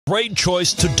great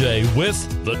choice today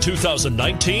with the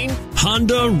 2019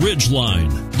 Honda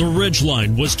Ridgeline. The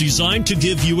Ridgeline was designed to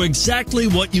give you exactly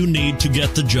what you need to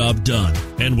get the job done.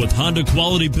 And with Honda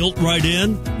quality built right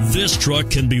in, this truck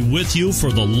can be with you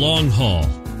for the long haul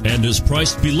and is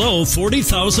priced below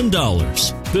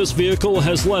 $40,000. This vehicle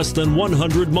has less than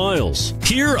 100 miles.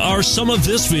 Here are some of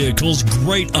this vehicle's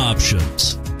great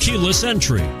options: keyless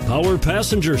entry, power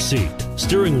passenger seat,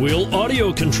 steering wheel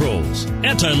audio controls,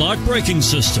 anti-lock braking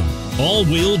system,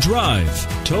 all-wheel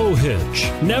drive, tow hitch,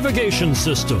 navigation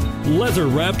system,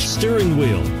 leather-wrapped steering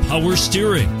wheel, power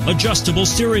steering, adjustable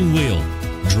steering wheel.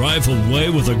 Drive away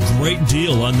with a great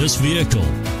deal on this vehicle.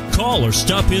 Call or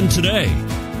stop in today.